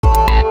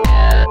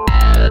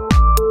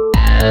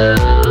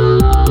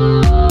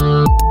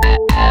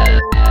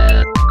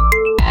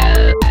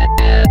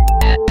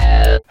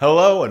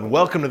Hello and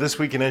welcome to This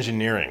Week in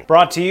Engineering.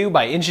 Brought to you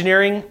by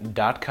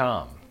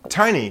engineering.com.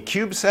 Tiny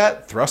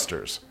cubesat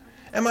thrusters.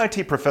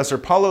 MIT professor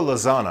Paulo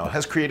Lozano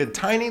has created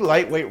tiny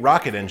lightweight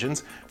rocket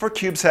engines for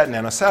CubeSat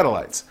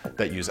nanosatellites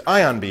that use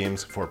ion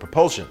beams for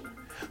propulsion.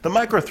 The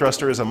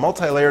microthruster is a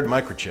multi-layered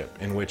microchip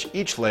in which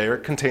each layer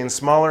contains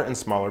smaller and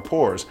smaller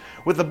pores,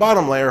 with the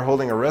bottom layer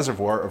holding a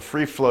reservoir of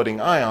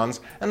free-floating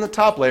ions and the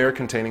top layer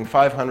containing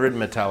 500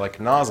 metallic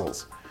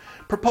nozzles.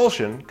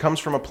 Propulsion comes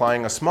from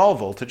applying a small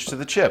voltage to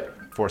the chip,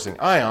 forcing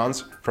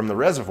ions from the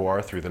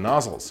reservoir through the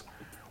nozzles.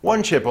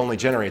 One chip only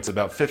generates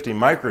about 50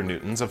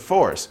 micronewtons of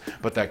force,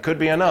 but that could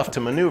be enough to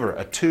maneuver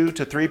a 2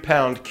 to 3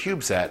 pound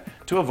CubeSat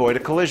to avoid a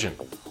collision,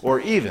 or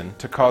even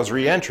to cause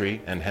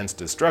re-entry and hence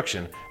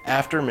destruction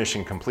after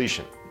mission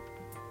completion.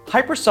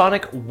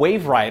 Hypersonic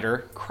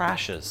Waverider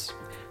crashes.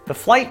 The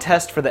flight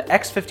test for the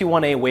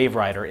X-51A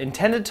Waverider,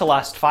 intended to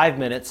last 5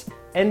 minutes,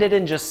 ended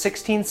in just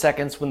 16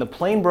 seconds when the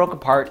plane broke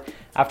apart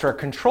after a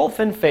control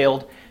fin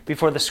failed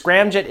before the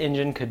scramjet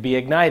engine could be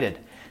ignited.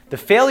 The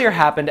failure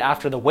happened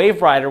after the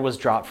Waverider was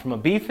dropped from a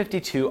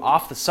B-52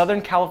 off the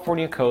Southern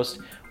California coast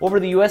over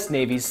the US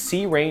Navy's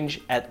Sea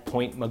Range at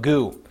Point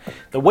Mugu.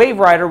 The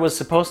Waverider was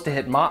supposed to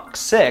hit Mach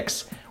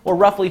 6, or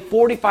roughly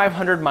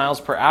 4,500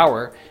 miles per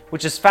hour,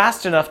 which is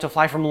fast enough to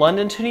fly from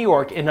London to New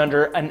York in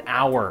under an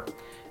hour.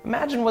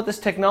 Imagine what this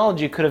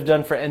technology could have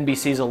done for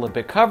NBC's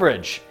Olympic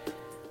coverage.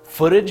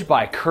 Footage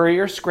by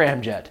Courier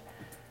Scramjet.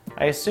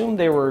 I assume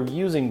they were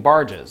using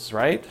barges,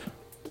 right?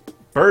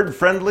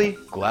 Bird-friendly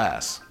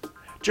glass.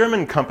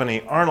 German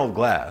company Arnold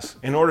Glass,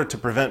 in order to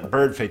prevent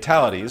bird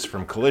fatalities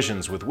from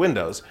collisions with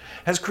windows,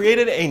 has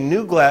created a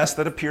new glass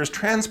that appears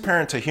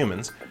transparent to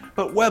humans,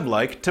 but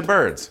web-like to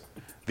birds.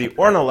 The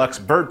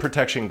Ornolux bird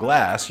protection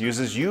glass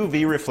uses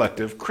UV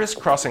reflective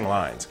crisscrossing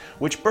lines,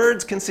 which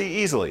birds can see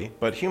easily,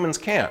 but humans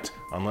can't,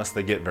 unless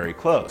they get very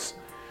close.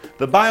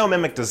 The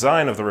biomimic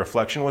design of the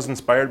reflection was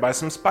inspired by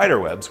some spider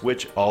webs,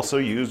 which also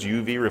use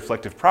UV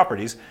reflective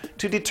properties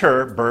to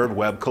deter bird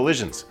web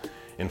collisions.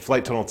 In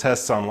flight tunnel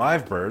tests on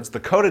live birds, the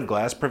coated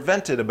glass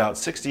prevented about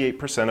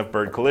 68% of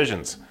bird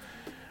collisions.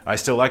 I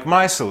still like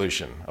my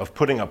solution of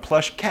putting a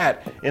plush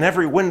cat in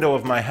every window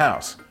of my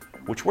house,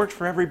 which worked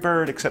for every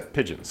bird except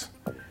pigeons.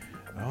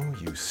 Oh,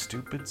 you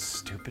stupid,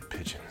 stupid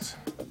pigeons.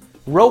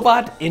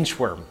 Robot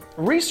inchworm.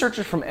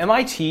 Researchers from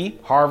MIT,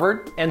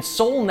 Harvard, and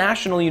Seoul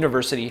National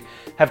University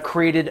have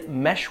created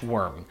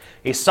Meshworm,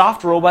 a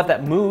soft robot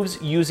that moves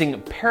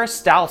using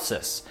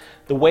peristalsis,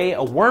 the way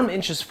a worm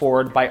inches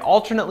forward by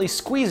alternately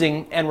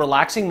squeezing and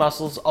relaxing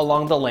muscles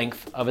along the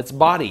length of its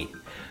body.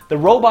 The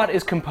robot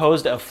is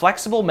composed of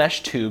flexible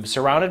mesh tubes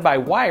surrounded by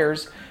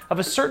wires of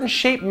a certain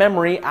shape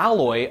memory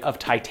alloy of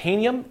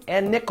titanium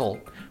and nickel,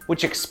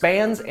 which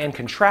expands and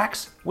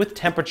contracts with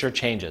temperature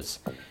changes.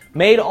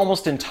 Made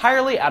almost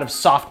entirely out of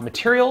soft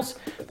materials,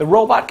 the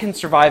robot can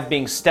survive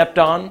being stepped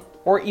on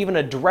or even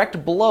a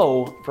direct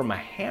blow from a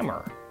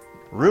hammer.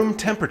 Room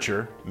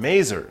temperature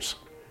masers.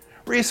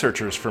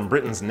 Researchers from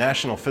Britain's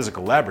National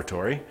Physical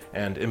Laboratory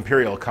and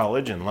Imperial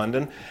College in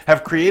London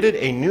have created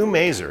a new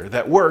maser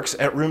that works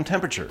at room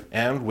temperature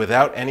and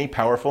without any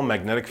powerful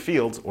magnetic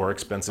fields or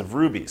expensive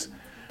rubies.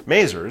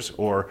 Masers,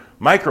 or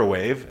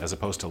microwave, as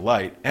opposed to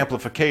light,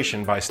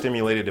 amplification by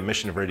stimulated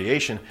emission of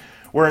radiation,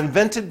 were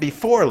invented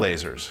before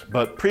lasers,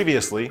 but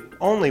previously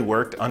only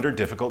worked under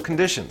difficult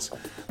conditions.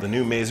 The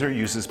new maser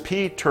uses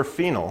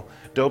p-terphenyl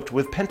doped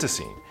with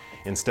pentacene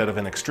instead of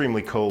an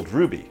extremely cold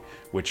ruby,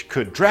 which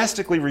could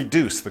drastically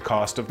reduce the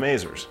cost of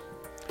masers.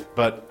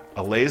 But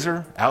a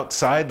laser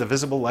outside the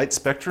visible light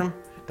spectrum?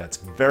 That's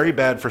very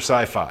bad for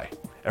sci-fi.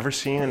 Ever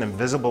seen an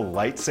invisible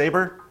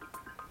lightsaber?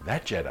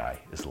 That Jedi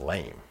is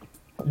lame.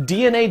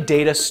 DNA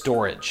data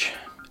storage.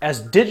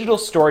 As digital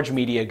storage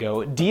media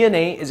go,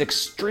 DNA is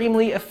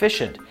extremely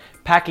efficient,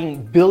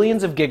 packing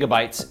billions of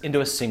gigabytes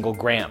into a single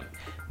gram.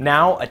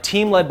 Now, a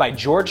team led by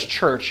George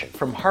Church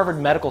from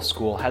Harvard Medical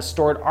School has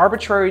stored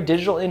arbitrary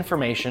digital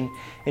information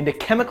into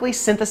chemically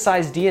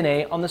synthesized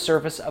DNA on the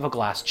surface of a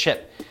glass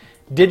chip.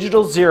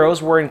 Digital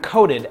zeros were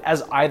encoded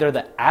as either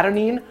the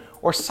adenine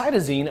or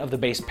cytosine of the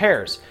base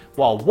pairs,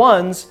 while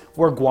ones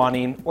were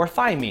guanine or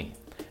thymine.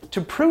 To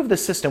prove the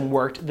system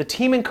worked, the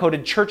team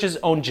encoded Church's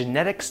own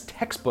genetics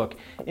textbook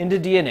into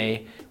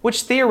DNA,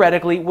 which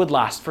theoretically would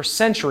last for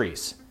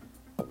centuries.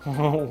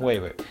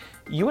 Wait.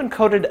 You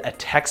encoded a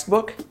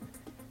textbook?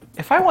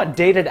 If I want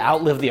data to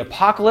outlive the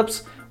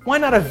apocalypse, why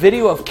not a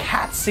video of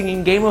cats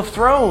singing Game of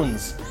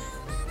Thrones?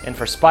 And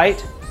for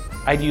spite,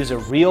 I'd use a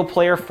real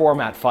player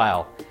format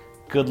file.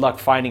 Good luck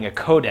finding a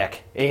codec,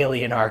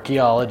 alien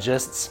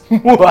archaeologists.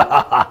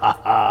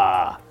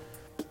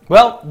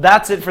 Well,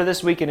 that's it for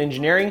This Week in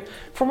Engineering.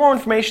 For more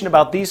information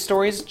about these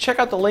stories, check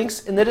out the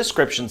links in the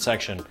description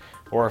section.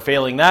 Or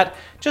failing that,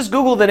 just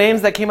Google the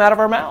names that came out of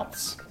our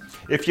mouths.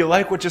 If you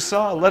like what you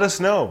saw, let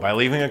us know by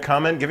leaving a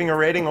comment, giving a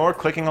rating, or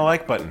clicking a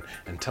like button,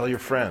 and tell your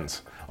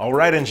friends. All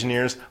right,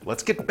 engineers,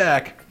 let's get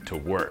back to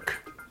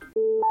work.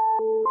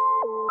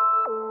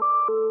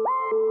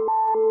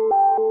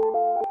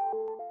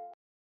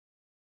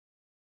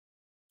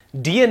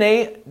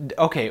 DNA,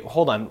 okay,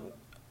 hold on.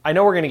 I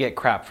know we're gonna get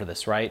crap for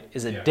this, right?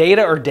 Is it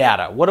data or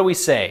data? What do we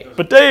say?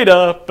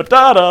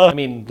 Patata. I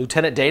mean,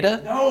 Lieutenant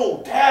Data?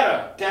 No,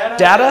 data.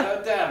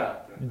 Data?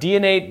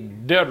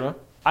 DNA data.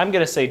 I'm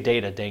gonna say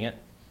data, dang it.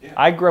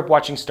 I grew up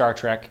watching Star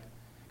Trek.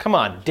 Come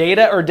on,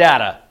 data or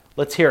data?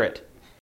 Let's hear it.